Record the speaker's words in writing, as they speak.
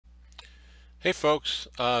Hey folks,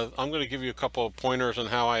 I'm going to give you a couple of pointers on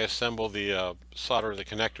how I assemble the solder the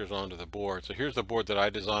connectors onto the board. So here's the board that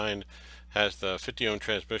I designed. Has the 50 ohm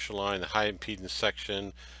transmission line, the high impedance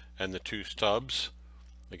section, and the two stubs.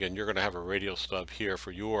 Again, you're going to have a radial stub here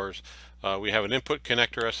for yours. We have an input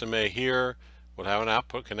connector SMA here. We'll have an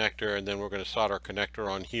output connector, and then we're going to solder a connector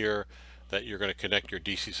on here that you're going to connect your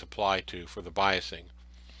DC supply to for the biasing.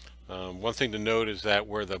 One thing to note is that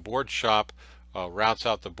where the board shop routes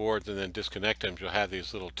out the boards and then disconnect them, you'll have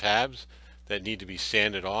these little tabs that need to be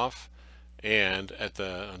sanded off. And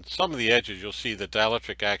on some of the edges, you'll see the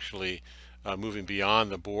dielectric actually moving beyond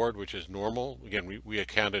the board, which is normal. Again, we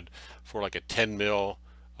accounted for like a 10 mil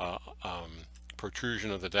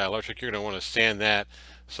protrusion of the dielectric. You're going to want to sand that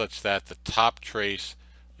such that the top trace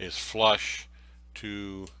is flush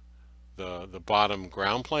to the bottom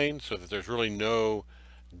ground plane, so that there's really no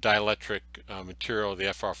dielectric material, the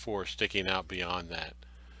FR4, sticking out beyond that.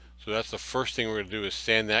 So that's the first thing we're going to do, is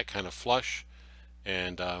sand that kind of flush.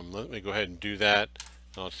 And let me go ahead and do that.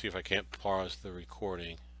 I'll see if I can't pause the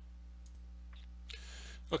recording.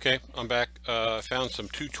 Okay, I'm back. I found some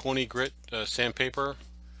 220 grit sandpaper,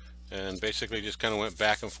 and basically just kind of went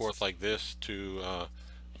back and forth like this to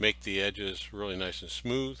make the edges really nice and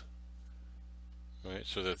smooth. Right,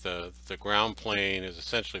 so that the ground plane is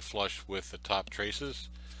essentially flush with the top traces.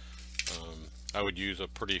 I would use a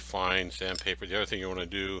pretty fine sandpaper. The other thing you want to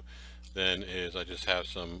do then is I just have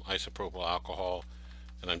some isopropyl alcohol,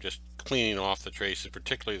 and I'm just cleaning off the traces,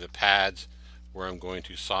 particularly the pads where I'm going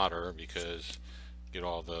to solder, because get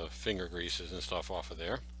all the finger greases and stuff off of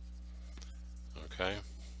there. Okay.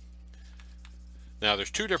 Now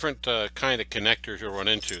there's two different kind of connectors you'll run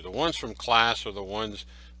into. The ones from class are the ones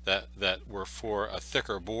that were for a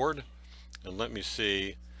thicker board, and let me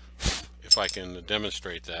see if I can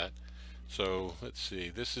demonstrate that. So let's see,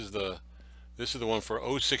 this is the one for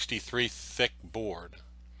 063 thick board,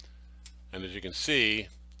 and as you can see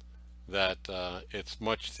that it's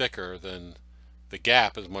much thicker than the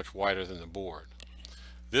gap, is much wider than the board.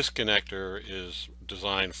 This connector is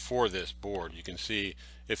designed for this board. You can see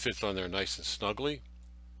it fits on there nice and snugly,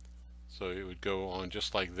 so it would go on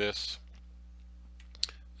just like this,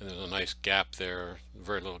 and there's a nice gap there,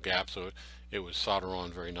 very little gap, so it would solder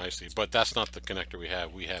on very nicely. But that's not the connector we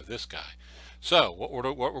have. We have this guy. So what we're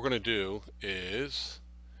going to do is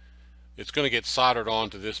it's going to get soldered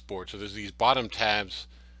onto this board. So there's these bottom tabs,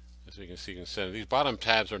 as we can see in the center. These bottom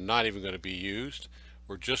tabs are not even going to be used.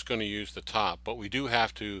 We're just going to use the top, but we do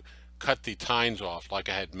have to cut the tines off, like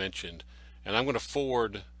I had mentioned. And I'm going to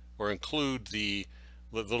forward or include the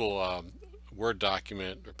little Word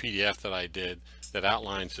document or PDF that I did that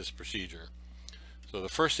outlines this procedure. So the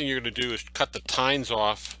first thing you're going to do is cut the tines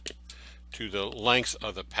off to the lengths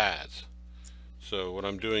of the pads. So what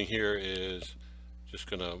I'm doing here is just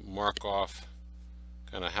going to mark off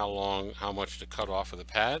kind of how much to cut off of the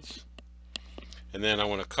pads. And then I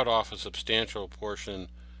want to cut off a substantial portion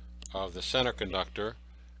of the center conductor,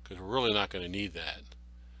 because we're really not going to need that.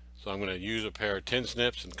 So I'm going to use a pair of tin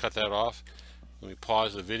snips and cut that off. Let me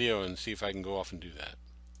pause the video and see if I can go off and do that.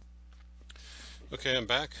 Okay, I'm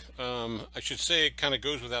back. I should say, it kind of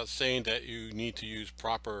goes without saying that you need to use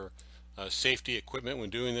proper safety equipment when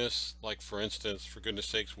doing this. Like, for instance, for goodness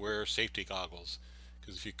sakes, wear safety goggles,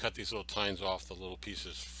 because if you cut these little tines off, the little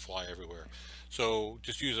pieces fly everywhere. So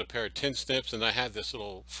just use a pair of tin snips, and I have this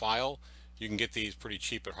little file. You can get these pretty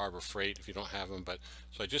cheap at Harbor Freight if you don't have them. But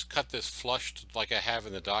so I just cut this flushed like I have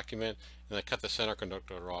in the document, and I cut the center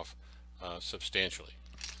conductor off substantially.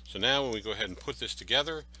 So now when we go ahead and put this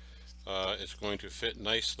together, it's going to fit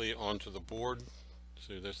nicely onto the board.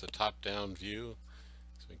 So there's the top-down view.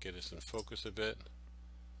 So get us in focus a bit.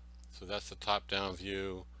 So that's the top-down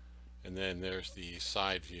view, and then there's the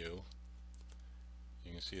side view.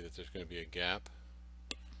 You can see that there's going to be a gap.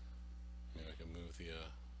 Maybe I can move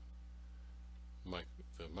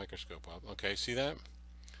the microscope up. Okay, see that?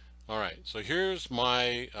 All right, so here's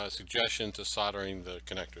my suggestion to soldering the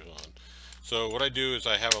connectors on. So what I do is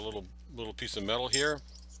I have a little piece of metal here,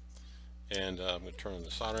 and I'm going to turn on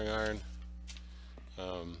the soldering iron.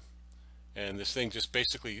 And this thing just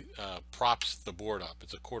basically props the board up.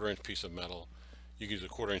 It's a 1/4 inch piece of metal. You can use a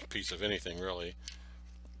 1/4 inch piece of anything, really.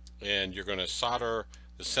 And you're going to solder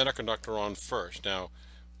the center conductor on first. Now,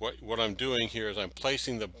 what I'm doing here is I'm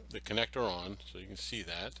placing the connector on, so you can see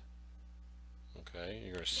that. Okay,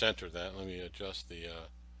 you're going to center that. Let me adjust the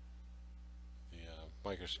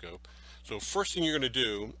microscope. So first thing you're going to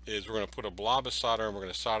do is we're going to put a blob of solder, and we're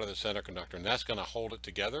going to solder the center conductor, and that's going to hold it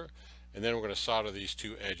together. And then we're going to solder these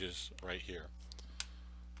two edges right here.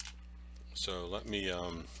 So let me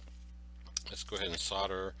let's go ahead and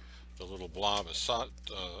solder the little blob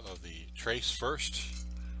of the trace first.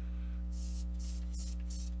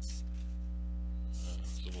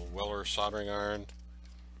 It's a little Weller soldering iron.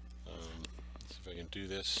 Let's see if I can do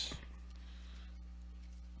this.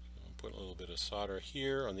 I'm putting a little bit of solder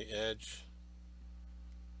here on the edge.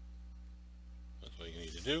 That's what you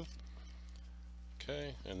need to do.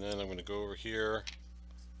 Okay, and then I'm going to go over here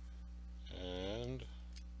and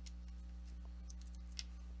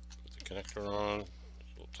put the connector on.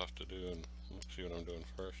 It's a little tough to do, and let's see what I'm doing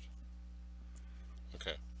first.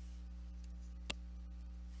 Okay.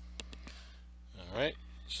 Alright,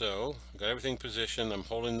 so I've got everything positioned. I'm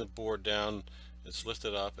holding the board down. It's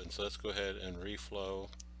lifted up, and so let's go ahead and reflow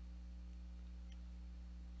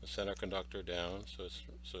the center conductor down. So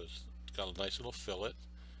it's got a nice little fillet.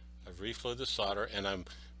 I've reflowed the solder, and I'm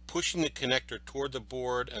pushing the connector toward the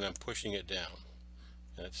board, and I'm pushing it down,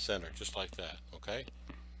 and it's centered just like that. Okay,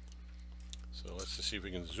 so let's just see if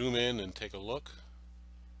we can zoom in and take a look,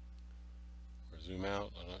 or zoom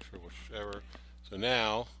out. I'm not sure, whichever. So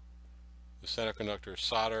now the center conductor is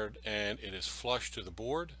soldered, and it is flush to the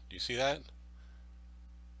board. Do you see that?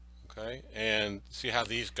 Okay, and see how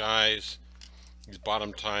these guys, these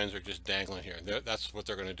bottom tines, are just dangling here. That's what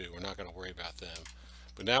they're going to do. We're not going to worry about them.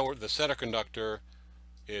 But now the center conductor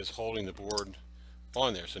is holding the board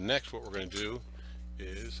on there. So next what we're going to do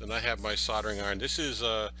is, and I have my soldering iron. This is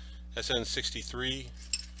SN63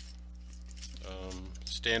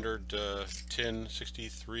 standard tin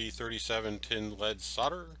 6337 tin lead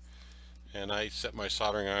solder, and I set my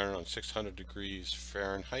soldering iron on 600 degrees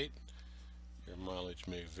Fahrenheit. Your mileage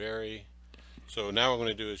may vary. So now what I'm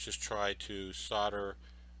going to do is just try to solder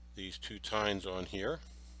these two tines on here.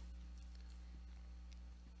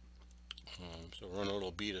 So run a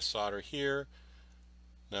little bead of solder here.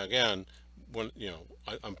 Now again,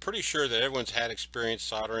 I'm pretty sure that everyone's had experience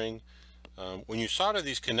soldering. When you solder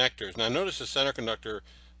these connectors, now notice the center conductor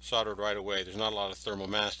soldered right away. There's not a lot of thermal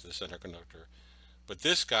mass to the center conductor, but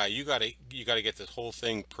this guy, you got to get this whole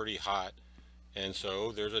thing pretty hot, and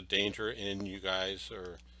so there's a danger in you guys,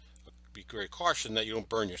 or be very cautious that you don't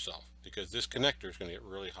burn yourself, because this connector is going to get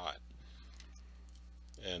really hot.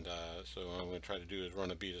 And so what I'm going to try to do is run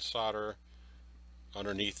a bead of solder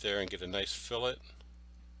underneath there and get a nice fillet.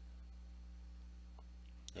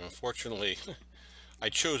 And unfortunately, I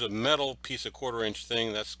chose a metal piece of 1/4 inch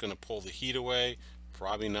thing. That's going to pull the heat away.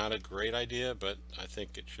 Probably not a great idea, but I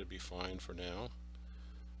think it should be fine for now.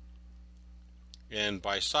 And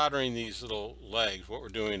by soldering these little legs, what we're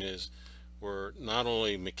doing is we're not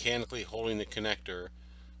only mechanically holding the connector,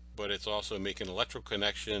 but it's also making an electrical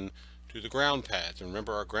connection to the ground pads. And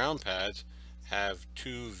remember, our ground pads have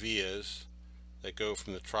 2 vias that go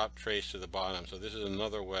from the top trace to the bottom. So this is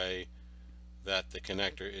another way that the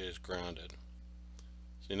connector is grounded.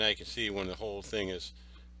 So now you can see when the whole thing is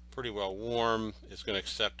pretty well warm, it's going to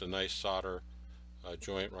accept a nice solder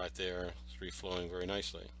joint right there. It's reflowing very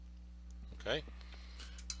nicely. Okay.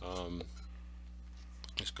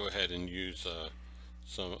 Let's go ahead and use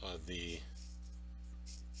some of the,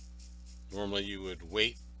 normally you would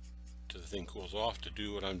wait till the thing cools off to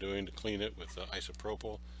do what I'm doing to clean it with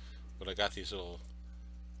isopropyl, but I got these little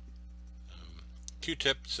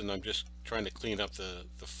Q-tips, and I'm just trying to clean up the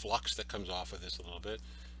flux that comes off of this a little bit.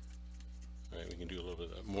 All right, we can do a little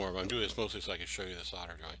bit more. I'm doing this mostly so I can show you the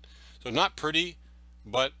solder joint. So not pretty,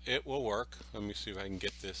 but it will work. Let me see if I can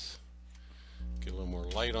get this, get a little more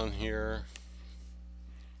light on here.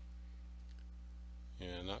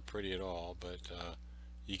 Yeah, not pretty at all, but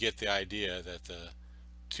you get the idea that the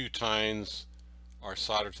 2 tines are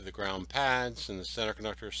soldered to the ground pads, and the center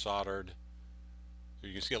conductor is soldered.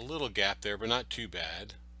 You can see a little gap there, but not too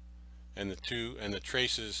bad. And the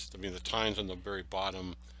traces, I mean the tines on the very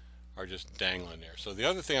bottom, are just dangling there. So the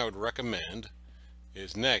other thing I would recommend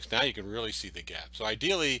is next, now you can really see the gap. So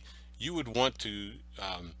ideally, you would want to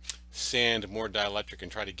sand more dielectric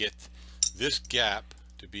and try to get this gap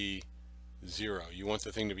to be 0. You want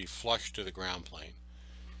the thing to be flush to the ground plane.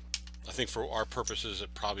 I think for our purposes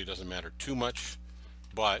it probably doesn't matter too much,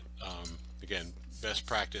 but again, best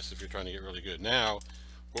practice if you're trying to get really good. Now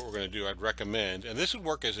what we're going to do, I'd recommend, and this would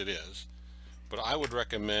work as it is, but I would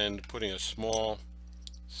recommend putting a small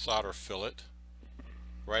solder fillet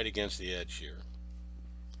right against the edge here.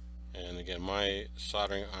 And again, my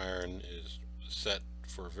soldering iron is set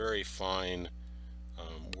for very fine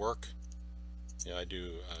work. You know, I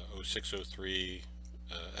do 0603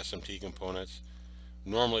 SMT components.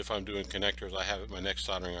 Normally if I'm doing connectors, I have my next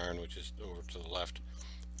soldering iron, which is over to the left,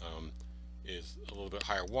 is a little bit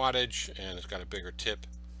higher wattage, and it's got a bigger tip,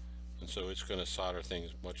 and so it's going to solder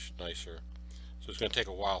things much nicer. So it's going to take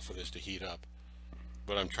a while for this to heat up.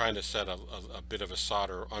 but I'm trying to set a bit of a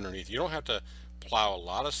solder underneath. You don't have to plow a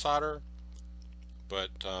lot of solder, but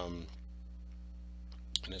and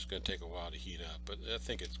it's going to take a while to heat up, but I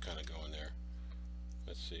think it's kind of going there.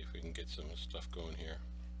 Let's see if we can get some stuff going here.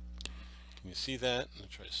 Can you see that? I'll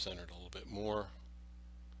try to center it a little bit more.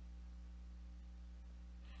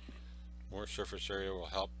 More surface area will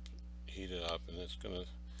help heat it up, and it's going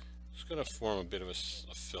to form a bit of a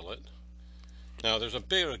fillet. Now there's a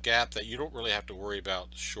bit of a gap that you don't really have to worry about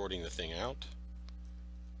shorting the thing out.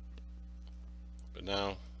 But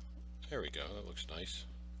now, there we go, that looks nice.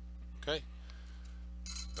 Okay,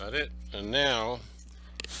 about it. And now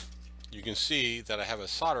you can see that I have a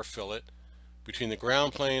solder fillet between the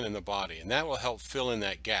ground plane and the body, and that will help fill in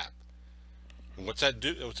that gap. And what's that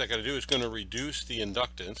going to do is going to reduce the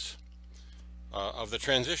inductance of the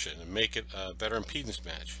transition and make it a better impedance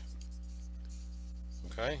match.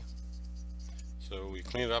 Okay, so we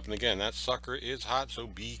clean it up, and again, that sucker is hot, so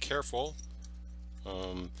be careful.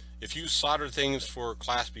 If you soldered things for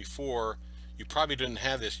class before, you probably didn't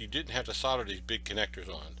have this. You didn't have to solder these big connectors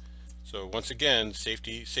on. So once again,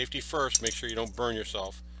 safety first. Make sure you don't burn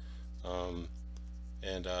yourself, and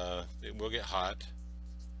it will get hot.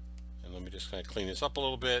 And let me just kind of clean this up a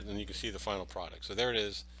little bit, and you can see the final product. So there it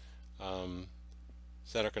is.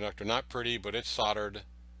 Center conductor, not pretty, but it's soldered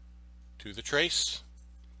to the trace,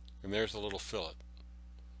 and there's the little fillet.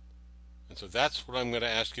 And so that's what I'm going to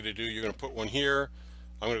ask you to do. You're going to put one here.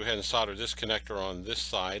 I'm going to go ahead and solder this connector on this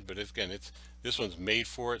side, but again, this one's made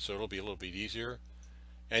for it, so it'll be a little bit easier.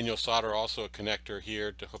 And you'll solder also a connector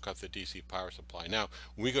here to hook up the DC power supply. Now,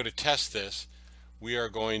 when we go to test this, we are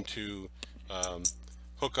going to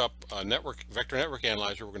hook up a vector network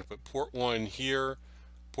analyzer. We're going to put port 1 here,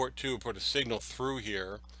 port 2, put a signal through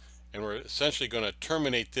here, and we're essentially going to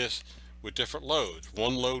terminate this with different loads.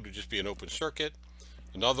 One load would just be an open circuit.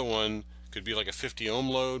 Another one could be like a 50 ohm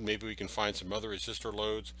load. Maybe we can find some other resistor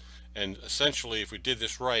loads. And essentially, if we did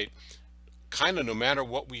this right, kind of no matter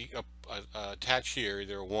what we attach here,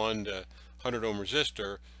 either a 1 to 100 ohm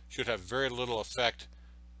resistor, should have very little effect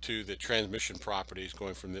to the transmission properties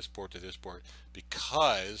going from this port to this port,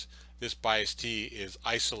 because this bias T is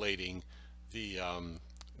isolating the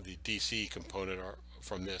DC component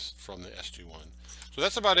from the S21. So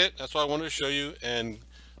that's about it. That's all I wanted to show you, and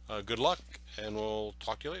good luck, and we'll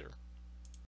talk to you later.